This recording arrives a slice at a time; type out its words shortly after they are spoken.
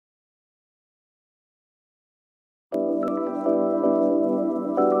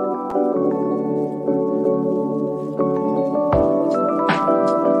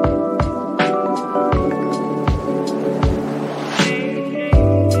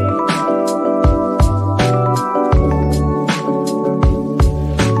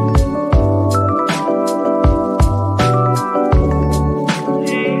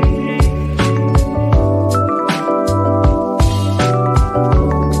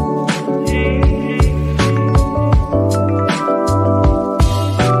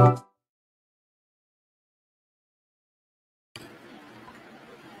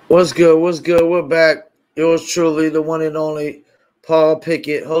What's good? What's good? We're back. Yours truly, the one and only Paul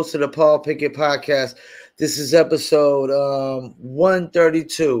Pickett, host of the Paul Pickett podcast. This is episode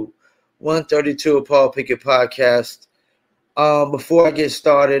 132. 132 of Paul Pickett podcast. Before I get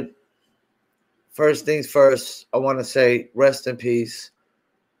started, first things first, I want to say rest in peace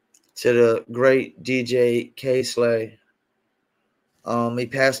to the great DJ K Slay. He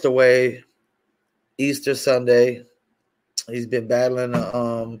passed away Easter Sunday. He's been battling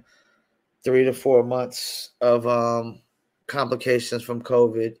 3 to 4 months of complications from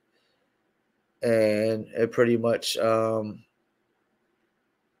COVID, and it pretty much, took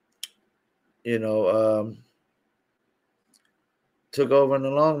over in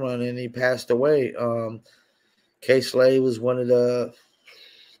the long run, and he passed away. K Slay was one of the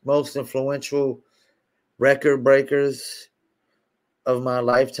most influential record breakers of my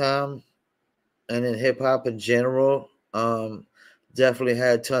lifetime, and in hip hop in general. Definitely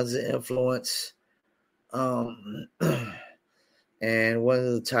had tons of influence. And one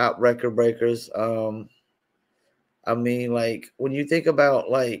of the top record breakers. When you think about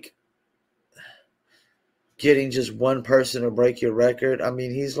getting just one person to break your record,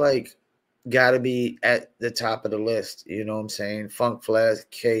 he's got to be at the top of the list. You know what I'm saying? Funk Flex,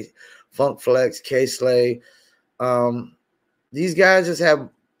 K Slay. These guys just have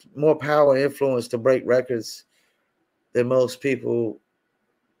more power and influence to break records than most people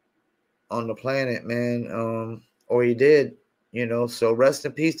on the planet, man. Or he did, So rest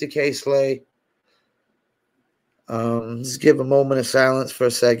in peace to K Slay. Let's give a moment of silence for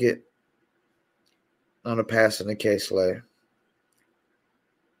a second on the passing of K Slay.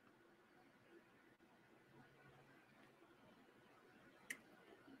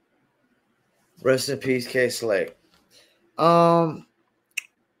 Rest in peace, K Slay. Before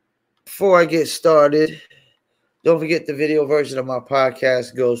I get started, don't forget the video version of my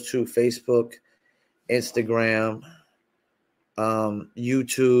podcast goes to Facebook, Instagram,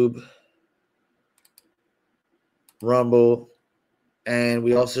 YouTube, Rumble, and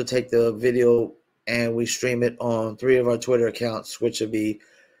we also take the video and we stream it on 3 of our Twitter accounts, which would be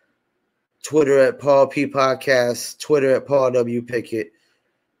Twitter at Paul P Podcast, Twitter at Paul W Pickett,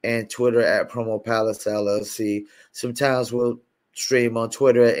 and Twitter at Promo Palace LLC. Sometimes we'll stream on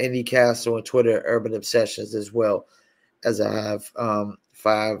Twitter at IndieCastle and Twitter at Urban Obsessions, as well as I have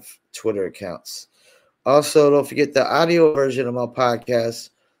 5 Twitter accounts. Also, don't forget the audio version of my podcast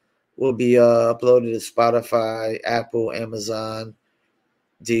will be uploaded to Spotify, Apple, Amazon,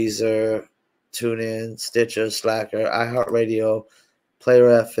 Deezer, TuneIn, Stitcher, Slacker, iHeartRadio, Player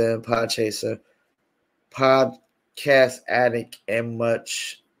FM, Podchaser, Podcast Addict, and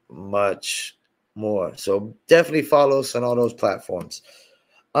much, much more. So definitely follow us on all those platforms.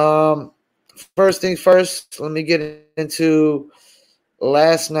 First things first, let me get into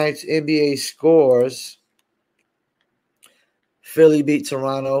last night's NBA scores. Philly beat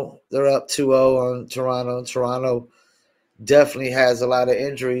Toronto. They're up 2-0 on Toronto. Toronto definitely has a lot of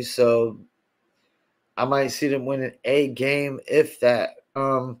injuries, so I might see them winning a game, if that.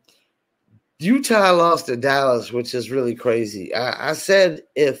 Utah lost to Dallas, which is really crazy. I said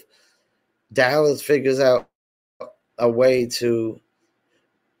if Dallas figures out a way to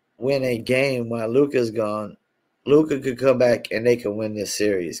win a game while Luka's gone, Luka could come back and they could win this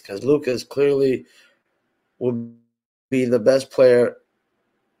series, because Luka's clearly will be the best player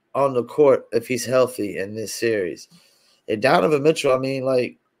on the court if he's healthy in this series. And Donovan Mitchell,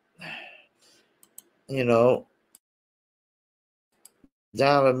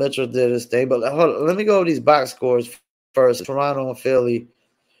 Donovan Mitchell did his thing. But hold on, let me go over these box scores first. Toronto and Philly.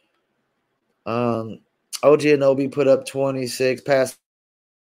 OG Anunoby put up 26. Pascal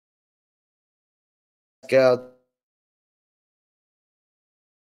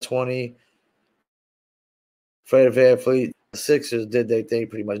 20. Fred VanVleet. The Sixers did their thing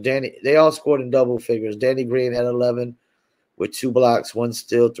pretty much. They all scored in double figures. Danny Green had 11 with 2 blocks, 1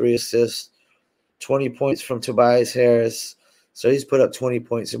 steal, 3 assists. 20 points from Tobias Harris. So he's put up 20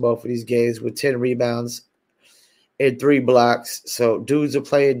 points in both of these games with 10 rebounds and 3 blocks. So dudes are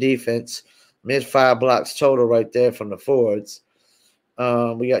playing defense. Mid 5 blocks total right there from the forwards.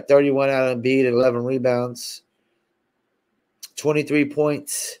 We got 31 out of Embiid and 11 rebounds, 23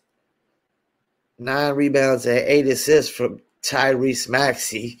 points, 9 rebounds, and 8 assists from Tyrese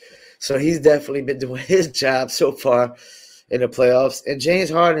Maxey. So he's definitely been doing his job so far in the playoffs. And James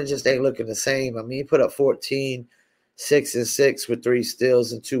Harden just ain't looking the same. I mean, he put up 14, 6 and 6 with 3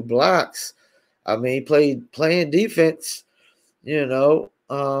 steals and 2 blocks. I mean, he playing defense, you know.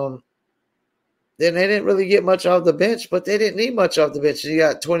 Then they didn't really get much off the bench, but they didn't need much off the bench. You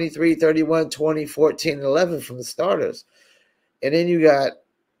got 23, 31, 20, 14, and 11 from the starters. And then you got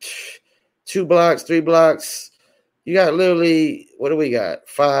 2 blocks, 3 blocks. You got literally, what do we got?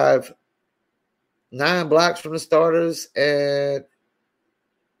 9 blocks from the starters and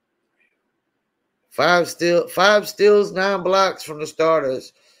 5 steals, 9 blocks from the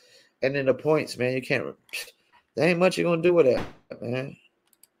starters. And then the points, man, there ain't much you're going to do with that, man.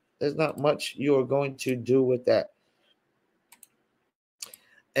 There's not much you're going to do with that.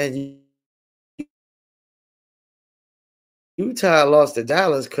 And Utah lost to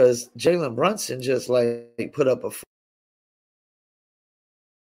Dallas because Jalen Brunson just like put up a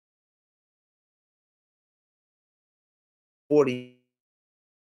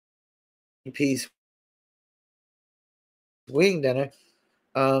 40-piece wing dinner.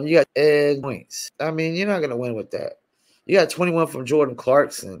 You got Ed points. I mean, you're not going to win with that. You got 21 from Jordan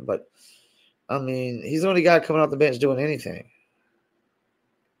Clarkson, but, I mean, he's the only guy coming off the bench doing anything.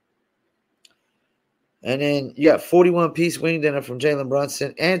 And then you got 41-piece wing dinner from Jalen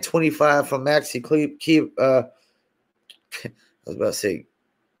Brunson and 25 from Maxi I was about to say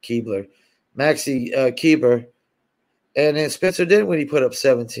Keebler. Maxi Keeber. And then Spencer Dinwiddie put up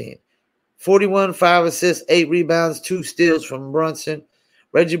 17. 41, 5 assists, 8 rebounds, 2 steals from Brunson.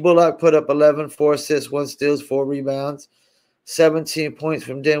 Reggie Bullock put up 11, 4 assists, 1 steals, 4 rebounds. 17 points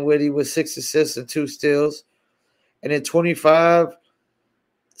from Dinwiddie with 6 assists and 2 steals. And then 25,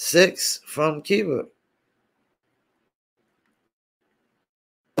 6 from Keeber.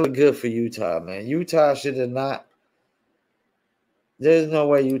 Good for Utah, man. Utah should have not. There's no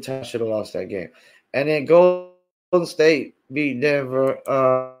way Utah should have lost that game. And then Golden State beat Denver.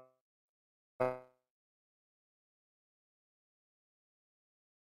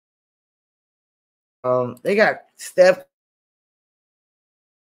 They got Steph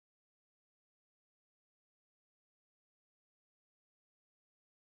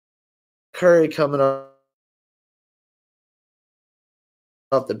Curry coming off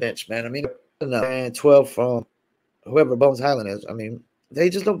the bench, man. I mean, and 12 from whoever Bones Highland is. I mean, they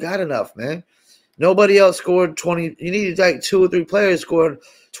just don't got enough, man. Nobody else scored 20. You need like 2 or 3 players scoring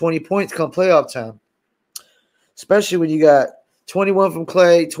 20 points come playoff time. Especially when you got 21 from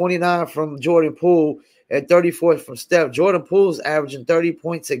Clay, 29 from Jordan Poole, and 34 from Steph. Jordan Poole's averaging 30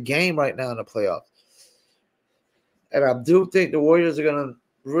 points a game right now in the playoffs. And I do think the Warriors are going to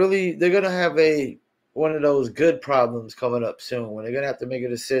they're going to have one of those good problems coming up soon when they're going to have to make a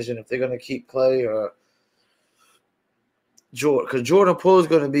decision if they're going to keep Clay or Jordan. Because Jordan Poole is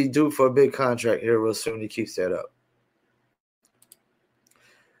going to be due for a big contract here real soon. He keeps that up.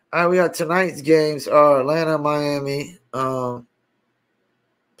 All right, we got tonight's games are Atlanta, Miami. It's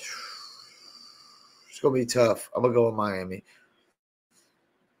going to be tough. I'm going to go with Miami.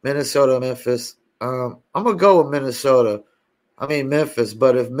 Minnesota, Memphis. I'm going to go with Memphis.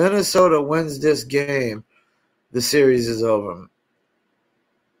 But if Minnesota wins this game, the series is over.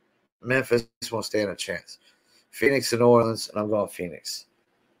 Memphis won't stand a chance. Phoenix and New Orleans, and I'm going Phoenix.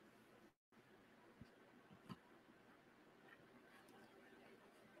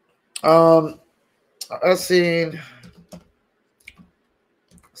 I've seen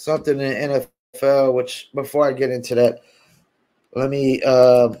something in NFL, which before I get into that, we're going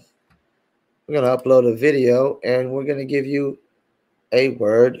to upload a video and we're going to give you a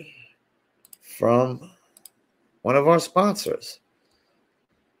word from one of our sponsors.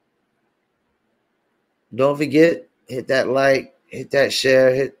 Don't forget, hit that like, hit that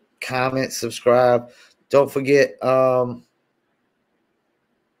share, hit comment, subscribe. Don't forget, on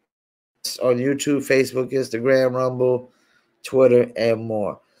YouTube, Facebook, Instagram, Rumble, Twitter, and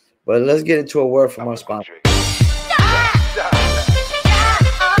more. But let's get into a word from our sponsor.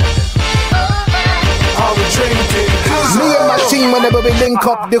 Me and my team, whenever we link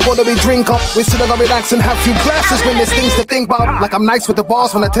up, they wanna be drink up. We sit down, relax and have few glasses when there's things to think about. Like I'm nice with the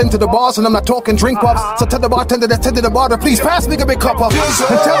boss when I tend to the bars and I'm not talking drink ups. So tell the bartender that tend to the bar to please pass me a big cup up. And tell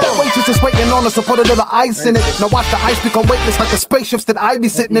that waitress is waiting on us to put a little ice in it. Now watch the ice become weightless like the spaceships that I be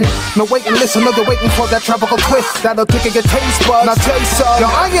sitting in. Now wait and listen, another waiting for that tropical twist that'll tickle your taste buds. Now taste some.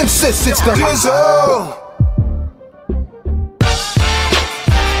 Now I insist it's the drizzle.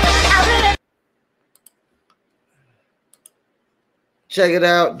 Check it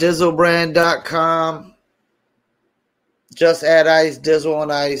out, dizzlebrand.com. Just add ice, Dizzle on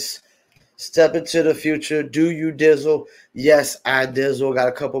ice. Step into the future. Do you dizzle? Yes, I dizzle. Got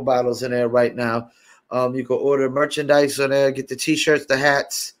a couple bottles in there right now. You can order merchandise on there. Get the t-shirts, the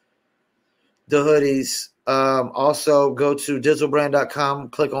hats, the hoodies. Also, go to dizzlebrand.com.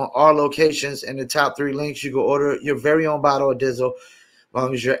 Click on our locations. In the top 3 links, you can order your very own bottle of Dizzle as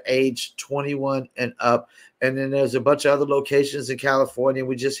long as you're age 21 and up. And then there's a bunch of other locations in California.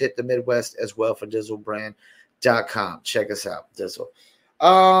 We just hit the Midwest as well for dizzlebrand.com. Check us out, Dizzle.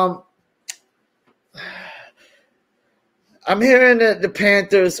 I'm hearing that the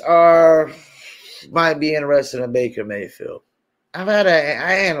Panthers might be interested in Baker Mayfield. I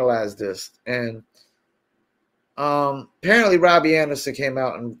analyzed this, and apparently Robbie Anderson came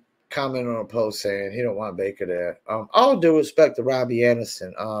out and commented on a post saying he don't want Baker there. All due respect to Robbie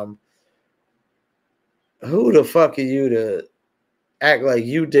Anderson, who the fuck are you to act like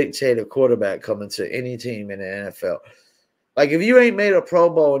you dictate a quarterback coming to any team in the NFL? Like, if you ain't made a Pro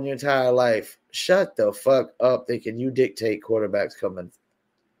Bowl in your entire life, shut the fuck up thinking you dictate quarterbacks coming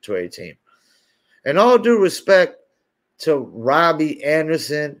to a team. And all due respect to Robbie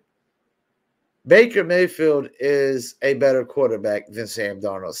Anderson, Baker Mayfield is a better quarterback than Sam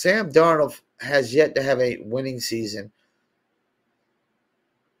Darnold. Sam Darnold has yet to have a winning season.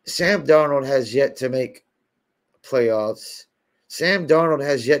 Sam Darnold has yet to make playoffs. Sam Darnold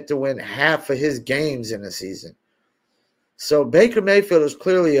has yet to win half of his games in a season. So Baker Mayfield is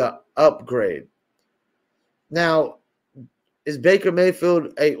clearly an upgrade. Now, is Baker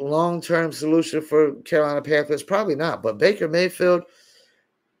Mayfield a long-term solution for Carolina Panthers? Probably not. But Baker Mayfield,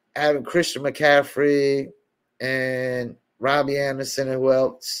 having Christian McCaffrey and Robbie Anderson and who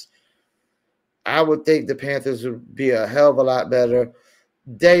else, I would think the Panthers would be a hell of a lot better.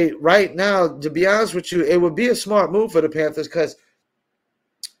 Right now, to be honest with you, it would be a smart move for the Panthers because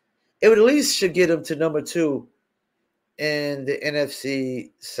it would at least should get them to number 2 in the NFC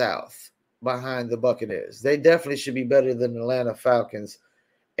South behind the Buccaneers. They definitely should be better than the Atlanta Falcons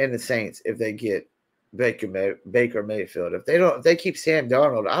and the Saints if they get Baker Mayfield. If they keep Sam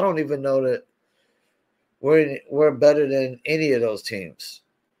Darnold, I don't even know that we're better than any of those teams.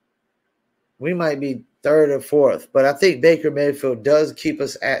 We might be 3rd or 4th, but I think Baker Mayfield does keep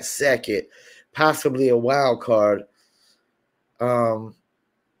us at 2nd, possibly a wild card.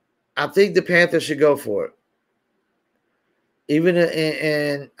 I think the Panthers should go for it.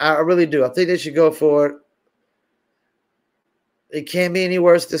 And I really do. I think they should go for it. It can't be any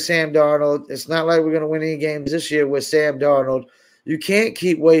worse than Sam Darnold. It's not like we're going to win any games this year with Sam Darnold. You can't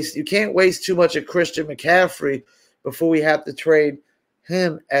waste too much of Christian McCaffrey before we have to trade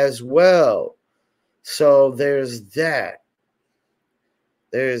him as well. So there's that.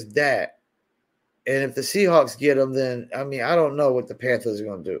 There's that. And if the Seahawks get him, then, I don't know what the Panthers are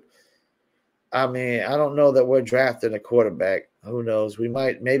going to do. I don't know that we're drafting a quarterback. Who knows?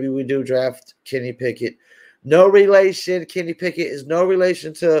 Maybe we do draft Kenny Pickett. No relation. Kenny Pickett is no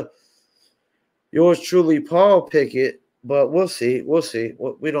relation to yours truly, Paul Pickett, but we'll see. We'll see.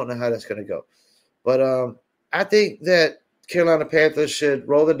 We don't know how that's going to go. But I think that Carolina Panthers should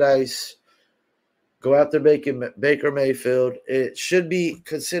roll the dice, go after Baker Mayfield. It should be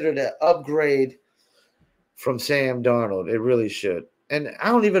considered an upgrade from Sam Darnold. It really should. And I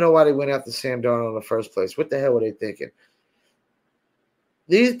don't even know why they went after Sam Darnold in the first place. What the hell were they thinking?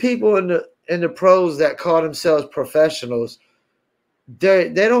 These people in the pros that call themselves professionals, they're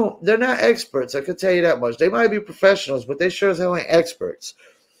not experts. I can tell you that much. They might be professionals, but they sure as hell ain't experts.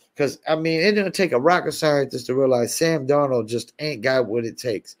 Because it didn't take a rocket scientist to realize Sam Darnold just ain't got what it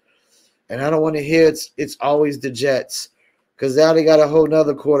takes. And I don't want to hear it's always the Jets, because now they got a whole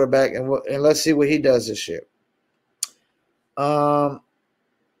nother quarterback, and let's see what he does this year. Let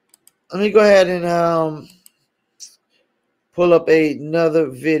me go ahead and pull up another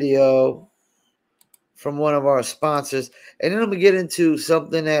video from one of our sponsors, and then I'm going to get into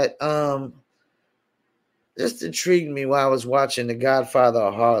something that just intrigued me while I was watching The Godfather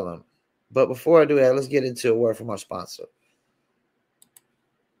of Harlem. But before I do that, let's get into a word from our sponsor.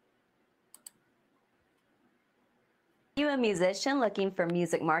 Are you a musician looking for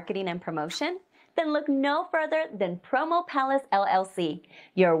music marketing and promotion? Then look no further than Promo Palace LLC,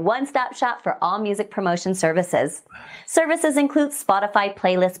 your one-stop shop for all music promotion services. Services include Spotify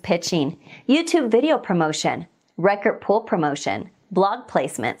playlist pitching, YouTube video promotion, record pool promotion, blog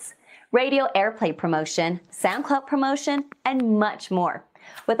placements, radio airplay promotion, SoundCloud promotion, and much more.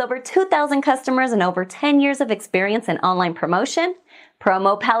 With over 2,000 customers and over 10 years of experience in online promotion,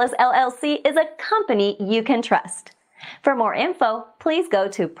 Promo Palace LLC is a company you can trust. For more info, please go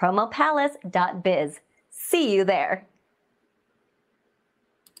to promopalace.biz. See you there.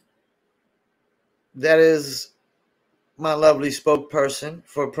 that is my lovely spokesperson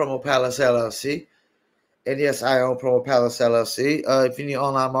for Promo Palace LLC. And yes, I own Promo Palace LLC. If you need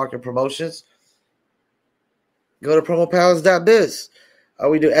online marketing promotions, go to promopalace.biz.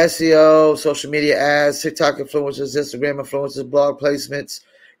 We do SEO, social media ads, TikTok influencers, Instagram influencers, blog placements,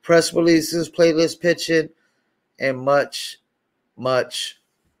 press releases, playlist pitching, and much, much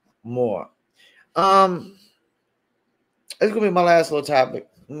more. It's gonna be my last little topic.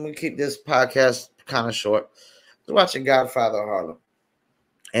 I'm gonna keep this podcast kind of short. I was watching Godfather Harlem,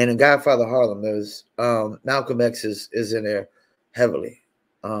 and in Godfather Harlem, there's Malcolm X is in there heavily,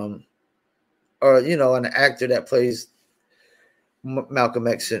 or an actor that plays Malcolm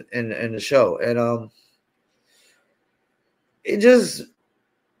X in the show, and it just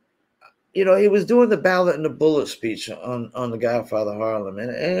he was doing the Ballot and the Bullet speech on the Godfather Harlem,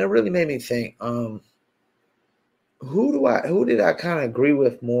 and it really made me think, who did I kind of agree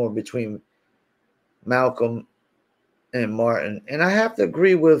with more between Malcolm and Martin? And I have to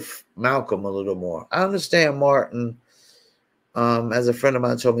agree with Malcolm a little more. I understand Martin, as a friend of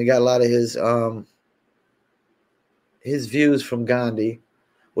mine told me, got a lot of his views from Gandhi,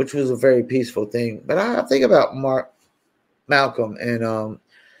 which was a very peaceful thing. But I think about Malcolm and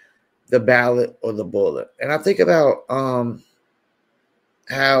the Ballot or the Bullet, and I think about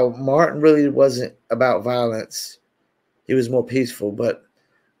how Martin really wasn't about violence. He was more peaceful, but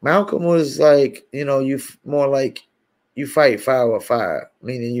Malcolm was like, more like you fight fire with fire,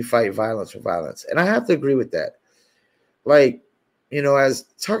 meaning you fight violence with violence. And I have to agree with that. Like, as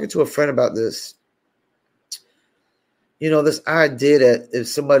talking to a friend about this, this idea that if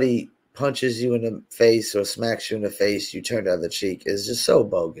somebody punches you in the face or smacks you in the face, you turn the other cheek is just so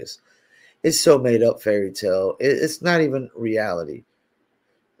bogus. It's so made up fairy tale. It's not even reality.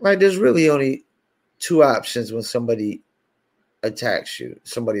 Like, there's really only two options when somebody attacks you,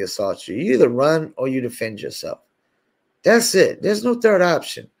 somebody assaults you. You either run or you defend yourself. That's it. There's no third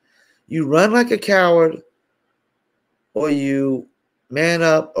option. You run like a coward, or you man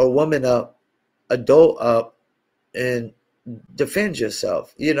up or woman up, adult up, and defend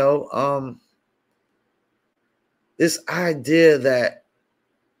yourself. This idea that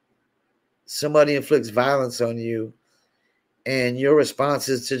somebody inflicts violence on you and your response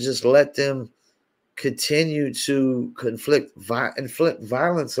is to just let them continue to inflict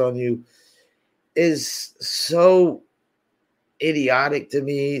violence on you is so idiotic to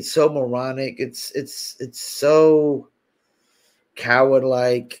me, so moronic. It's so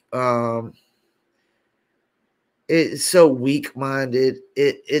coward-like. It's so weak-minded.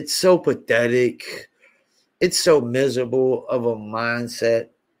 It's so pathetic. It's so miserable of a mindset.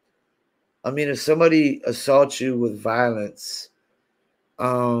 I mean, if somebody assaults you with violence,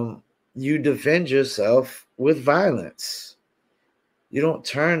 you defend yourself with violence. You don't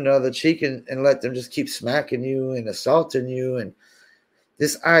turn the other cheek and let them just keep smacking you and assaulting you. And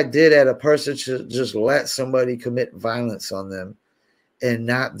this idea that a person should just let somebody commit violence on them and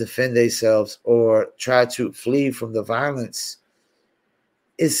not defend themselves or try to flee from the violence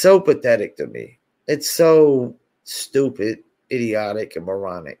is so pathetic to me. It's so stupid, idiotic, and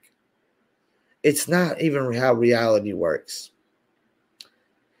moronic. It's not even how reality works.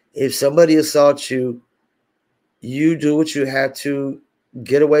 If somebody assaults you, you do what you have to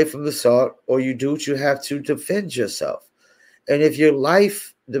get away from the assault, or you do what you have to defend yourself. And if your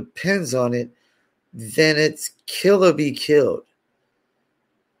life depends on it, then it's kill or be killed.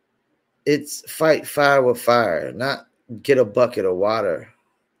 It's fight fire with fire, not get a bucket of water,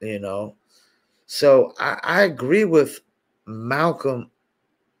 So I agree with Malcolm.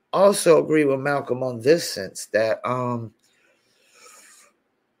 Also agree with Malcolm on this sense that I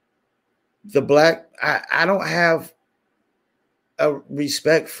don't have a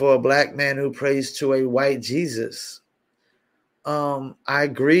respect for a black man who prays to a white Jesus. I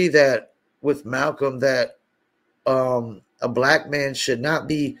agree that with Malcolm that a black man should not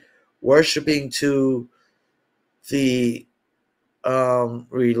be worshiping to the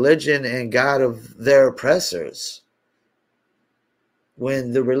religion and God of their oppressors.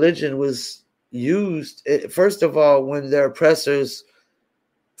 When the religion was used, first of all, when their oppressors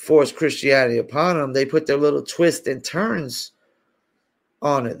forced Christianity upon them, they put their little twists and turns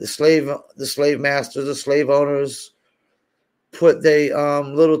on it. The slave masters, the slave owners put their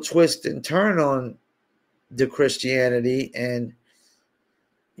little twist and turn on the Christianity, and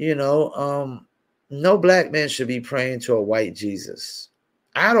no black man should be praying to a white Jesus.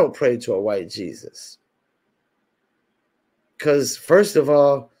 I don't pray to a white Jesus. Because first of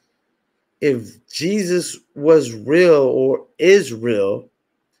all, if Jesus was real or is real,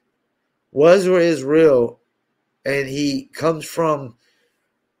 and he comes from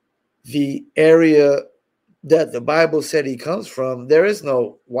the area that the Bible said he comes from, there is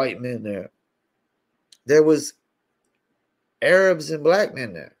no white men there. There was Arabs and black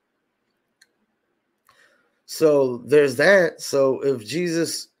men there. So there's that. So if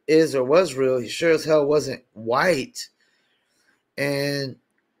Jesus is or was real, he sure as hell wasn't white. And,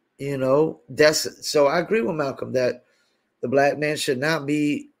 so I agree with Malcolm that the black man should not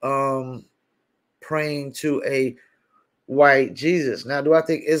be praying to a white Jesus. Now, do I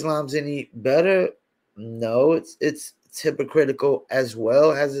think Islam's any better? No, it's hypocritical as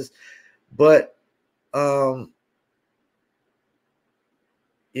well as this, but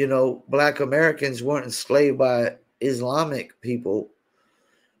black Americans weren't enslaved by Islamic people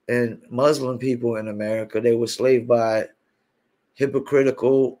and Muslim people in America. They were enslaved by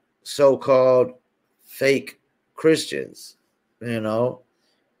hypocritical so-called fake Christians,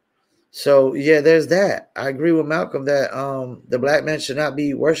 So yeah, there's that. I agree with Malcolm that the black man should not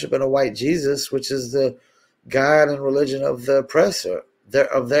be worshiping a white Jesus, which is the God and religion of the oppressor,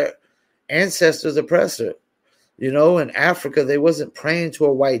 of their ancestors' oppressor. In Africa, they wasn't praying to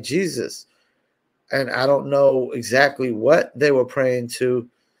a white Jesus. And I don't know exactly what they were praying to.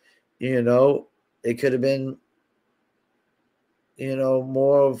 It could have been,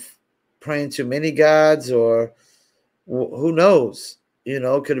 more of praying to many gods, or who knows?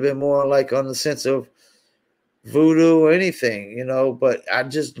 Could have been more like on the sense of voodoo or anything, but I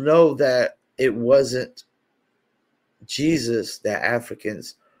just know that it wasn't Jesus that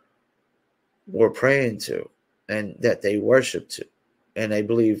Africans were praying to and that they worshiped to and they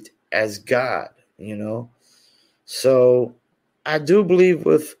believed as God, So I do believe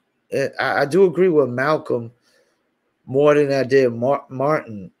I do agree with Malcolm more than I did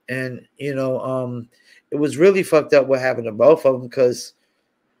Martin. And, it was really fucked up what happened to both of them because,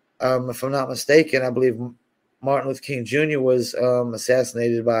 if I'm not mistaken, I believe Martin Luther King Jr. was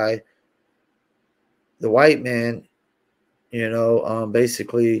assassinated by the white man,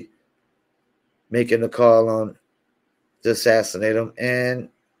 basically making a call on to assassinate him. And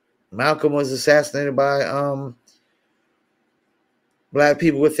Malcolm was assassinated by black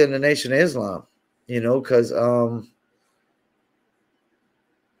people within the Nation of Islam, because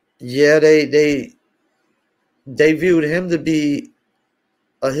they viewed him to be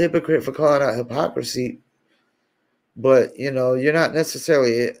a hypocrite for calling out hypocrisy. But, you're not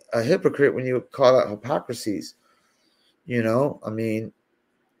necessarily a hypocrite when you call out hypocrisies,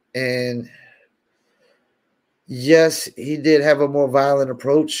 and yes, he did have a more violent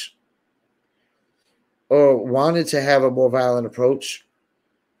approach or wanted to have a more violent approach,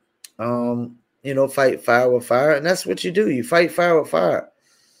 fight fire with fire. And that's what you do. You fight fire with fire,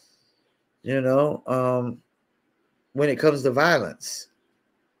 when it comes to violence.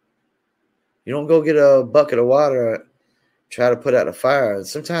 You don't go get a bucket of water and try to put out a fire. And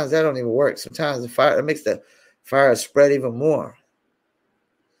sometimes that don't even work. Sometimes it makes the fire spread even more.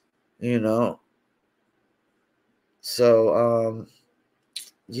 So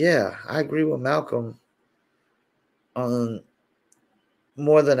yeah, I agree with Malcolm on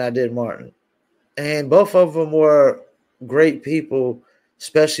more than I did Martin. And both of them were great people,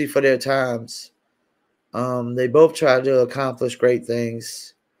 especially for their times. They both tried to accomplish great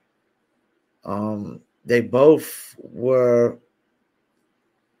things. They both were,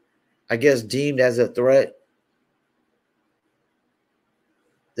 I guess, deemed as a threat.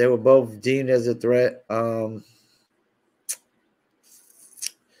 They were both deemed as a threat.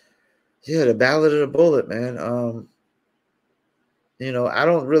 Yeah, the Ballad of the Bullet, man. I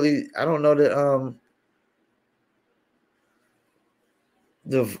don't know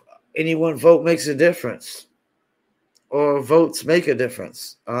that any one vote makes a difference, or votes make a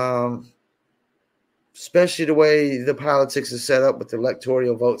difference. Especially the way the politics is set up with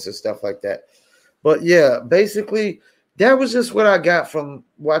electoral votes and stuff like that. But yeah, basically, that was just what I got from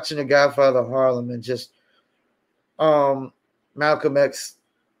watching The Godfather of Harlem, and just Malcolm X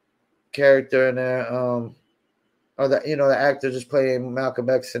character in there, or the actor just playing Malcolm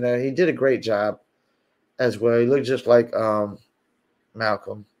X in there. He did a great job as well. He looked just like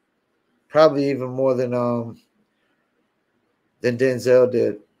Malcolm, probably even more than Denzel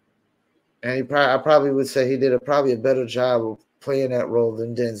did. And I probably would say he did probably a better job of playing that role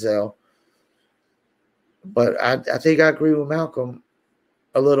than Denzel. But I think I agree with Malcolm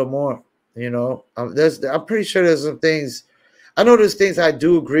a little more. I'm pretty sure there's some things. I know there's things I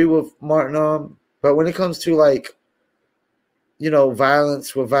do agree with Martin on, but when it comes to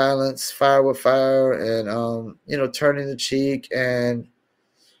violence with violence, fire with fire, and turning the cheek and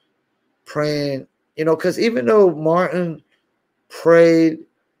praying, because even though Martin prayed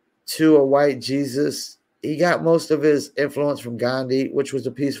to a white Jesus, he got most of his influence from Gandhi, which was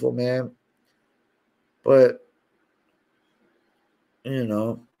a peaceful man. But, you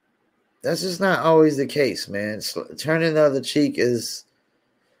know, that's just not always the case, man. Turning the other cheek is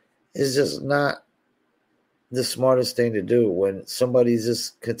just not the smartest thing to do when somebody's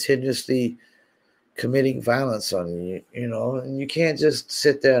just continuously committing violence on you, you know, and you can't just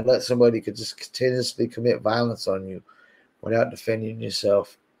sit there and let somebody could just continuously commit violence on you without defending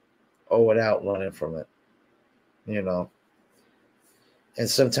yourself or without running from it, you know. And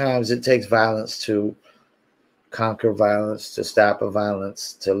sometimes it takes violence to conquer violence, to stop a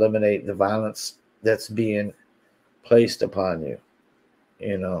violence, to eliminate the violence that's being placed upon you,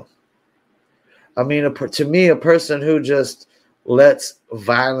 you know. I mean, to me, a person who just lets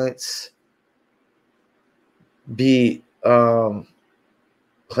violence be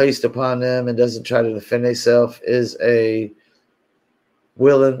placed upon them and doesn't try to defend themselves is a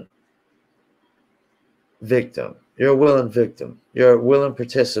willing victim. You're a willing victim. You're a willing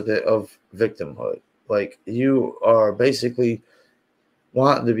participant of victimhood. Like, you are basically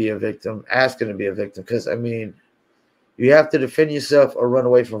wanting to be a victim, asking to be a victim. Because, I mean, you have to defend yourself or run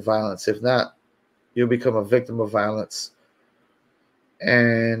away from violence. If not, you'll become a victim of violence.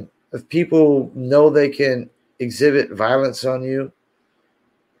 And if people know they can exhibit violence on you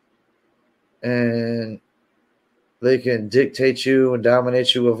and they can dictate you and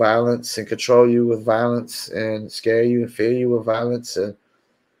dominate you with violence and control you with violence and scare you and fear you with violence and,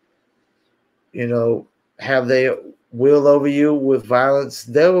 you know, have their will over you with violence,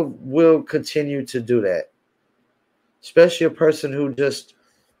 they will continue to do that. Especially a person who just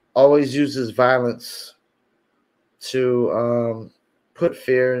always uses violence to put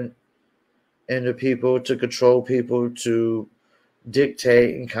fear into people, to control people, to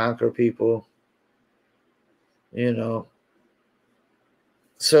dictate and conquer people, you know.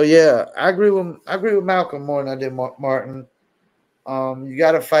 So yeah, I agree with Malcolm more than I did Martin. You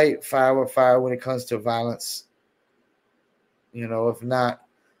got to fight fire with fire when it comes to violence. You know, if not,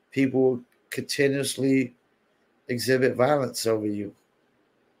 people will continuously exhibit violence over you.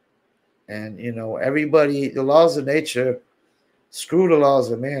 And, you know, everybody, the laws of nature, screw the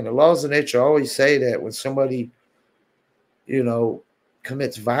laws of man. The laws of nature always say that when somebody, you know,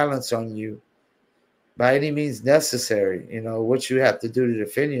 commits violence on you, by any means necessary, you know, what you have to do to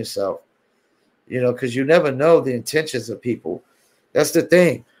defend yourself, you know, because you never know the intentions of people. That's the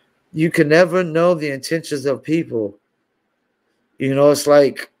thing. You can never know the intentions of people. You know, it's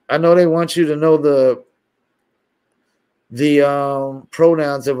like, I know they want you to know the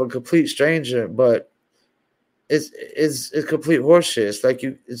pronouns of a complete stranger, but it's complete horseshit. It's like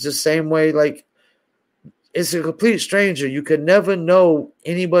it's the same way, like, it's a complete stranger. You can never know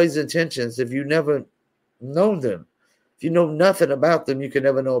anybody's intentions if you never known them. If you know nothing about them, you can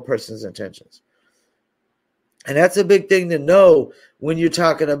never know a person's intentions. And that's a big thing to know when you're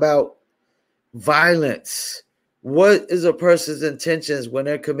talking about violence. What is a person's intentions when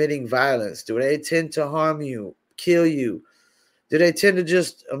they're committing violence? Do they tend to harm you, kill you? Do they tend to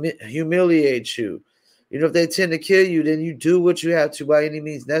just humiliate you? You know, if they tend to kill you, then you do what you have to by any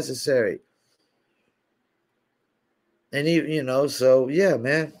means necessary. And you know, so yeah,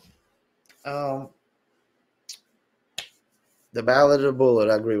 man. The Ballad of the Bullet.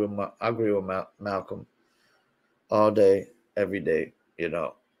 I agree with Malcolm all day, every day. You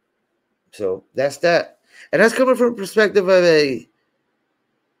know, so that's that, and that's coming from the perspective of a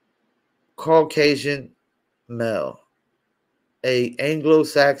Caucasian male, a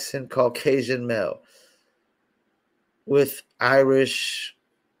Anglo-Saxon Caucasian male with Irish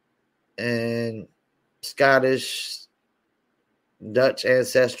and Scottish, Dutch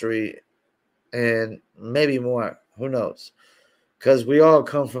ancestry, and maybe more. Who knows? Because we all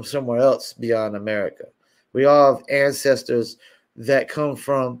come from somewhere else beyond America. We all have ancestors that come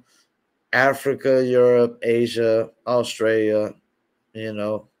from Africa, Europe, Asia, Australia, you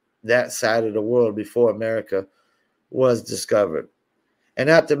know, that side of the world before America was discovered. And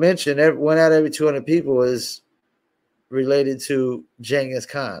not to mention, one out of every 200 people is related to Genghis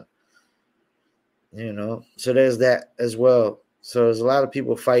Khan. You know, so there's that as well. So there's a lot of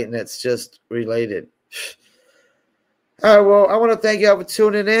people fighting that's just related. All right, well, I want to thank y'all for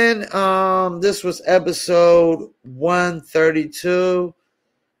tuning in. This was episode 132.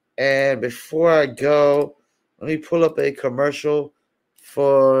 And before I go, let me pull up a commercial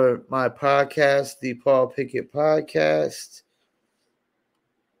for my podcast, the Paul Pickett Podcast.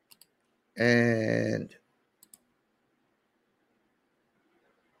 And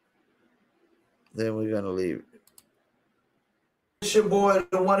then we're going to leave. It's your boy,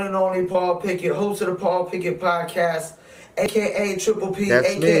 the one and only Paul Pickett, host of the Paul Pickett Podcast. a.k.a. Triple P, That's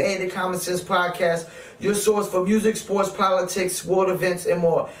a.k.a. me. The Common Sense Podcast, your source for music, sports, politics, sport events, and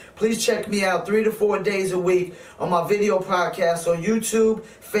more. Please check me out 3 to 4 days a week on my video podcast on YouTube,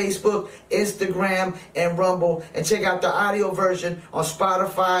 Facebook, Instagram, and Rumble. And check out the audio version on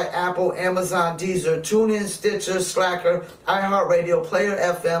Spotify, Apple, Amazon, Deezer, TuneIn, Stitcher, Slacker, iHeartRadio, Player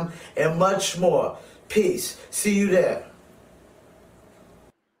FM, and much more. Peace. See you there.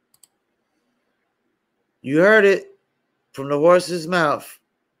 You heard it from the horse's mouth.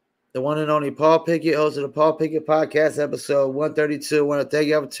 The one and only Paul Pickett, host of the Paul Pickett Podcast, episode 132. I want to thank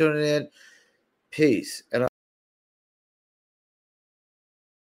you for tuning in. Peace. And